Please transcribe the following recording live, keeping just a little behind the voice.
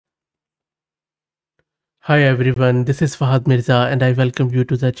Hi everyone, this is Fahad Mirza and I welcome you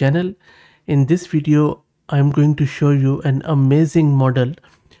to the channel. In this video, I'm going to show you an amazing model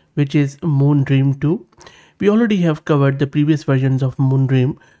which is Moondream2. We already have covered the previous versions of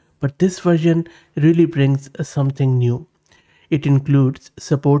Moondream, but this version really brings something new. It includes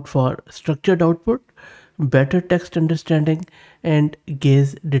support for structured output, better text understanding, and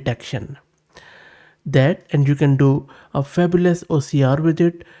gaze detection. And you can do a fabulous OCR with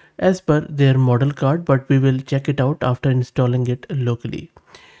it as per their model card, but we will check it out after installing it locally.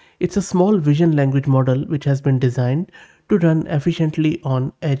 It's a small vision language model which has been designed to run efficiently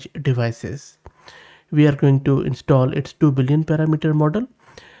on edge devices. We are going to install its 2 billion parameter model,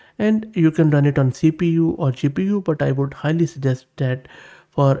 and you can run it on CPU or GPU, but I would highly suggest that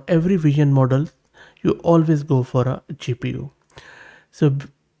for every vision model you always go for a GPU. So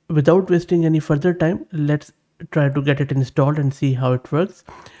without wasting any further time, let's try to get it installed and see how it works.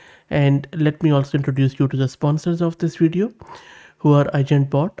 And let me also introduce you to the sponsors of this video, who are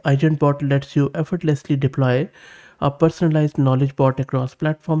AgentBot. AgentBot lets you effortlessly deploy a personalized knowledge bot across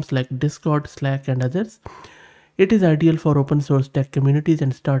platforms like Discord, Slack, and others. It is ideal for open source tech communities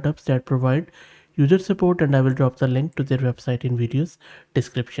and startups that provide user support, and I will drop the link to their website in video's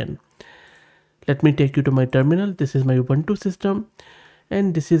description. Let me take you to my terminal. This is my Ubuntu system,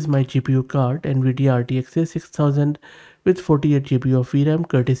 and this is my GPU card, NVIDIA RTX 6000 with 48 GB of VRAM,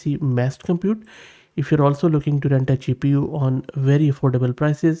 courtesy massed compute. If you're also looking to rent a GPU on very affordable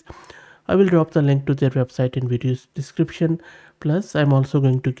prices, I will drop the link to their website in video's description. Plus, I'm also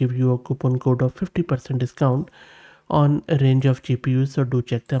going to give you a coupon code of 50% discount on a range of GPUs, so do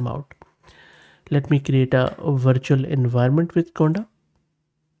check them out. Let me create a virtual environment with Conda.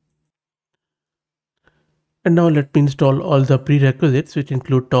 And now let me install all the prerequisites, which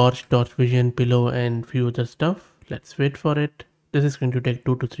include torch vision, pillow, and few other stuff. Let's wait for it. This is going to take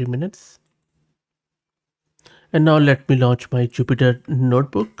 2 to 3 minutes. And now let me launch my Jupyter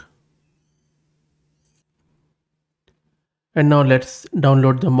notebook. And now let's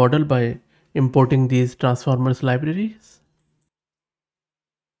download the model by importing these transformers libraries.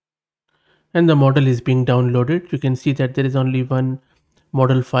 And the model is being downloaded. You can see that there is only one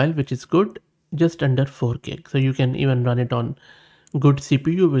model file, which is good, just under 4 gig. So you can even run it on good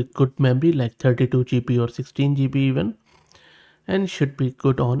CPU with good memory like 32 GB or 16 GB even, and should be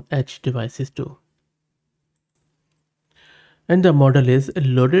good on edge devices too. And the model is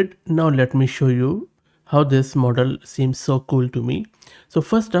loaded. Now let me show you how this model seems so cool to me. So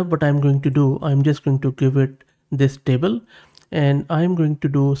first up, what I'm going to do, I'm just going to give it this table, and I'm going to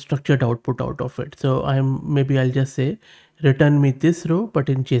do structured output out of it. So I'll just say return me this row but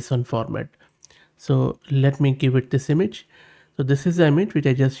in JSON format. So let me give it this image. So this is the image which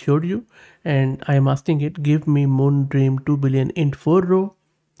I just showed you, and I am asking it, give me Moondream 2 billion int 4 row,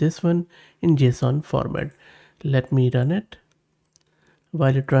 this one in JSON format. Let me run it.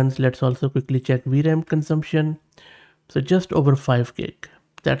 While it runs, let's also quickly check VRAM consumption. So just over 5 gig,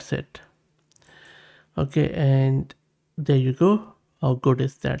 that's it. Okay, and there you go. How good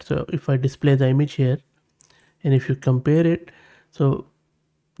is that? So if I display the image here, and if you compare it, so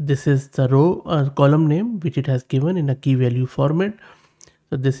this is the row or column name which it has given in a key value format.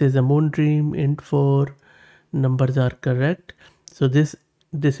 So this is a Moondream int 4, numbers are correct. So this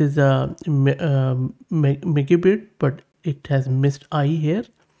is a megabit, but it has missed I here,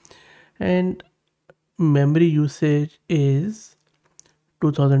 and memory usage is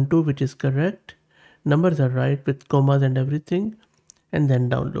 2002, which is correct. Numbers are right with commas and everything, and then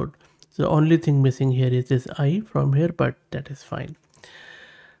download. So the only thing missing here is this I from here, but that is fine.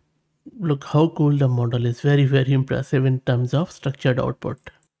 Look how cool the model is. Very, very impressive in terms of structured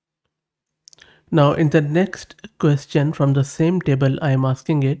output. Now in the next question from the same table, I am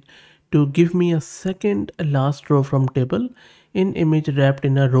asking it to give me a second last row from table in image wrapped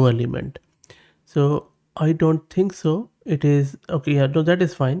in a row element. So I don't think so. It is okay. Yeah, no, that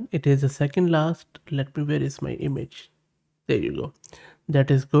is fine. It is a second last. Where is my image? There you go.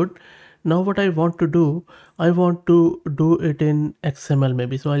 That is good. Now what I want to do, I want to do it in XML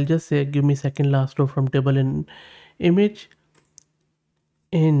maybe. So I'll just say, give me second last row from table in image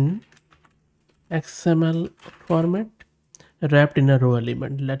in XML format wrapped in a row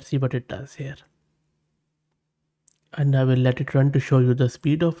element. Let's see what it does here. And I will let it run to show you the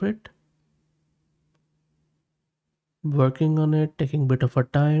speed of it. Working on it, taking a bit of a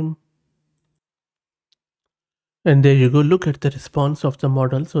time. And there you go, look at the response of the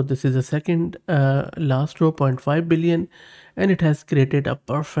model. So this is the second last row, 0.5 billion, and it has created a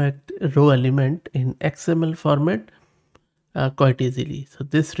perfect row element in XML format quite easily. So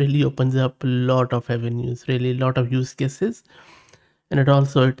this really opens up a lot of avenues, really a lot of use cases. and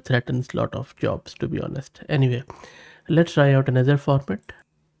it threatens a lot of jobs, to be honest. Anyway, let's try out another format.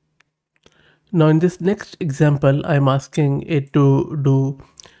 Now in this next example, I'm asking it to do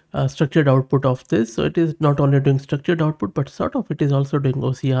structured output of this. So it is not only doing structured output, but sort of it is also doing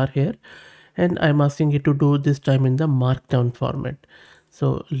OCR here. And I'm asking it to do this time in the markdown format.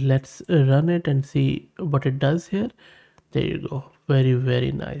 So let's run it and see what it does here. There you go. Very,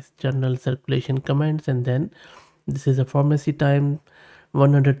 very nice. Journal circulation comments. And then this is a pharmacy time,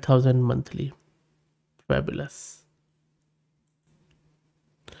 100,000 monthly. Fabulous.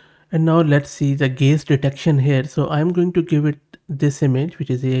 And now let's see the gaze detection here. So I'm going to give it this image, which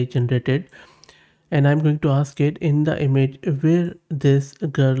is AI generated. And I'm going to ask it in the image where this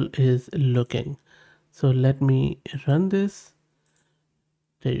girl is looking. So let me run this.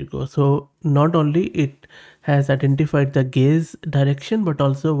 There you go. So not only it has identified the gaze direction, but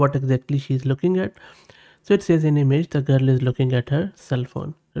also what exactly she's looking at. So it says in image, the girl is looking at her cell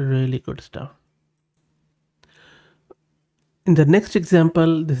phone. Really good stuff. In the next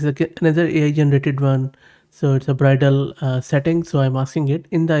example, this is another AI generated one. So it's a bridal setting. So I'm asking it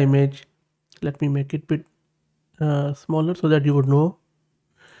in the image. Let me make it a bit smaller so that you would know.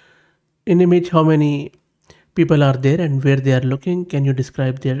 In image, how many people are there and where they are looking. Can you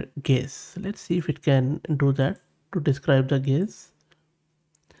describe their gaze? Let's see if it can do that to describe the gaze.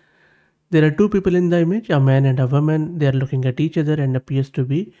 There are two people in the image, a man and a woman. They are looking at each other and appears to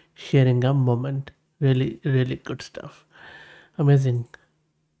be sharing a moment. Really, really good stuff. Amazing.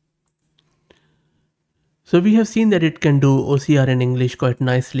 So we have seen that it can do OCR in English quite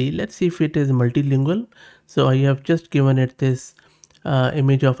nicely. Let's see if it is multilingual. So I have just given it this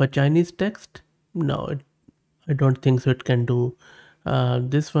image of a Chinese text. No, I don't think so it can do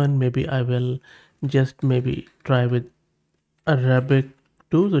this one. Maybe I will just maybe try with Arabic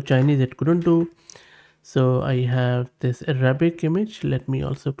too. So Chinese it couldn't do. So I have this Arabic image. Let me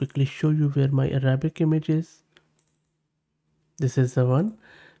also quickly show you where my Arabic image is. This is the one.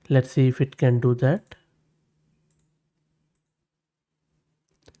 Let's see if it can do that.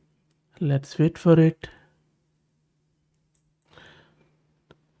 Let's wait for it.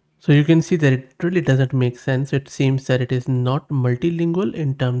 So you can see that it really doesn't make sense. It seems that it is not multilingual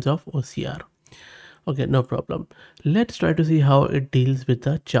in terms of OCR. Okay, no problem. Let's try to see how it deals with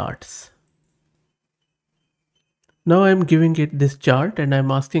the charts. Now I'm giving it this chart and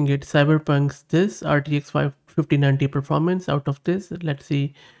I'm asking it Cyberpunk's this RTX 5090 performance out of this. Let's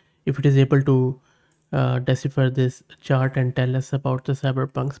see if it is able to decipher this chart and tell us about the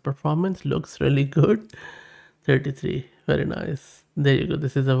Cyberpunk's performance. Looks really good. 33, very nice. There you go.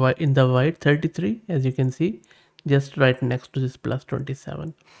 This is in the white 33, as you can see, just right next to this plus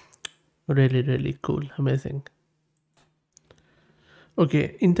 27. Really, really cool. Amazing.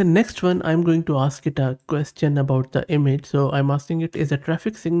 Okay, in the next one, I'm going to ask it a question about the image. So I'm asking it, is a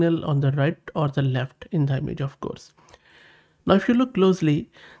traffic signal on the right or the left in the image, of course. Now, if you look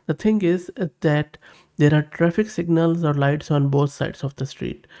closely, the thing is that there are traffic signals or lights on both sides of the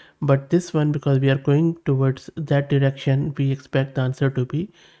street. But this one, because we are going towards that direction, we expect the answer to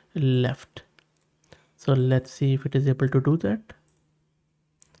be left. So let's see if it is able to do that.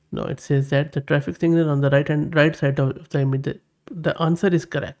 No, it says that the traffic signal on the right side of the image, the answer is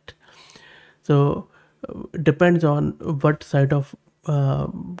correct. So depends on what side of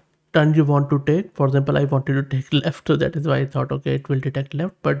turn you want to take. For example, I wanted to take left, so that is why I thought, okay, it will detect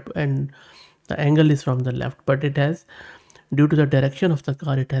left, and the angle is from the left, but it has, due to the direction of the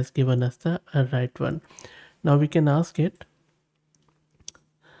car, it has given us the right one. Now we can ask it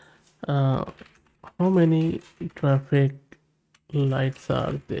how many traffic lights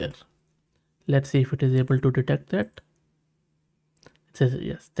are there. Let's see if it is able to detect that. It says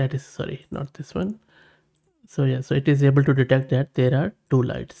yes, that is, sorry, not this one. So yeah, so it is able to detect that there are two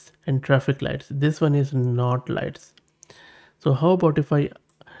lights and traffic lights. This one is not lights. So how about if I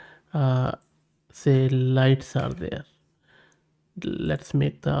say lights are there? Let's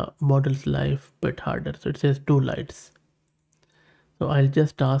make the model's life a bit harder. So it says two lights. So I'll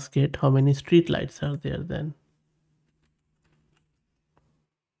just ask it how many street lights are there then.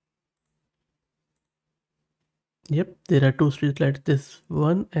 Yep, there are two street lights, this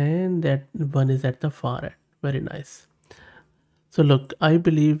one and that one is at the far end. Very nice. So look, I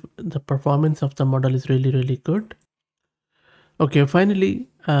believe the performance of the model is really, really good. Okay, finally,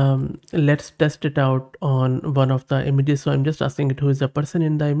 let's test it out on one of the images. So I'm just asking it who is the person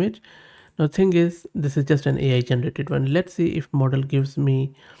in the image. Now the thing is, this is just an AI generated one. Let's see if model gives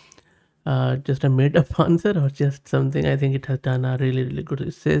me just a made up answer or just something. I think it has done a really, really good.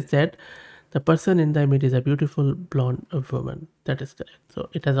 It says that the person in the image is a beautiful blonde woman. That is correct. So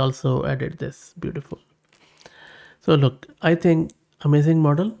it has also added this beautiful. So look, I think amazing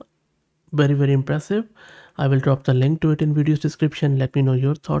model, very impressive. I will drop the link to it in video's description. Let me know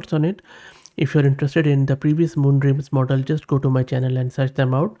your thoughts on it. If you're interested in the previous Moondreams model, just go to my channel and search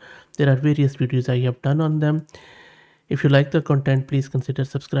them out. There are various videos I have done on them. If you like the content, please consider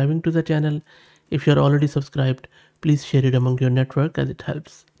subscribing to the channel. If you're already subscribed, please share it among your network as it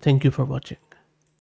helps. Thank you for watching.